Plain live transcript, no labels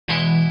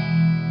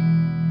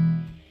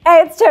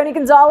Hey, it's Tony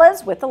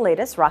Gonzalez with the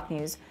latest rock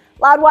news.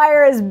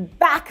 Loudwire is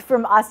back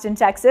from Austin,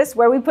 Texas,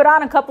 where we put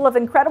on a couple of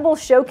incredible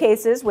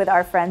showcases with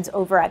our friends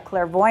over at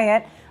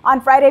Clairvoyant. On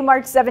Friday,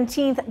 March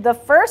 17th, the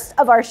first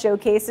of our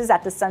showcases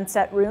at the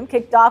Sunset Room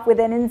kicked off with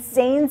an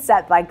insane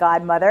set by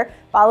Godmother,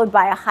 followed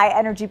by a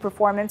high-energy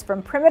performance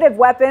from Primitive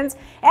Weapons,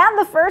 and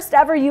the first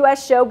ever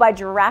U.S. show by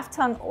Giraffe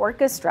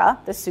Orchestra,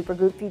 the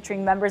supergroup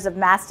featuring members of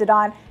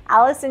Mastodon,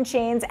 Alice in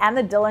Chains, and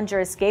the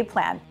Dillinger Escape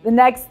Plan. The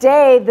next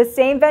day, the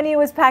same venue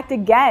was packed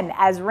again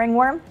as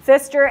Ringworm,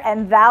 Fister,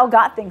 and Thou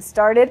got things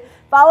started,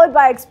 followed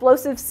by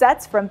explosive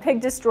sets from Pig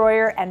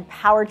Destroyer and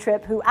Power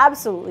Trip, who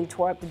absolutely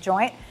tore up the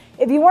joint.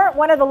 If you weren't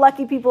one of the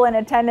lucky people in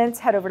attendance,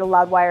 head over to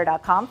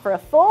loudwire.com for a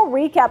full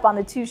recap on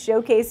the two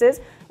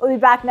showcases. We'll be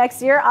back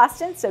next year,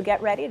 Austin, so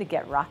get ready to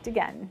get rocked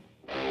again.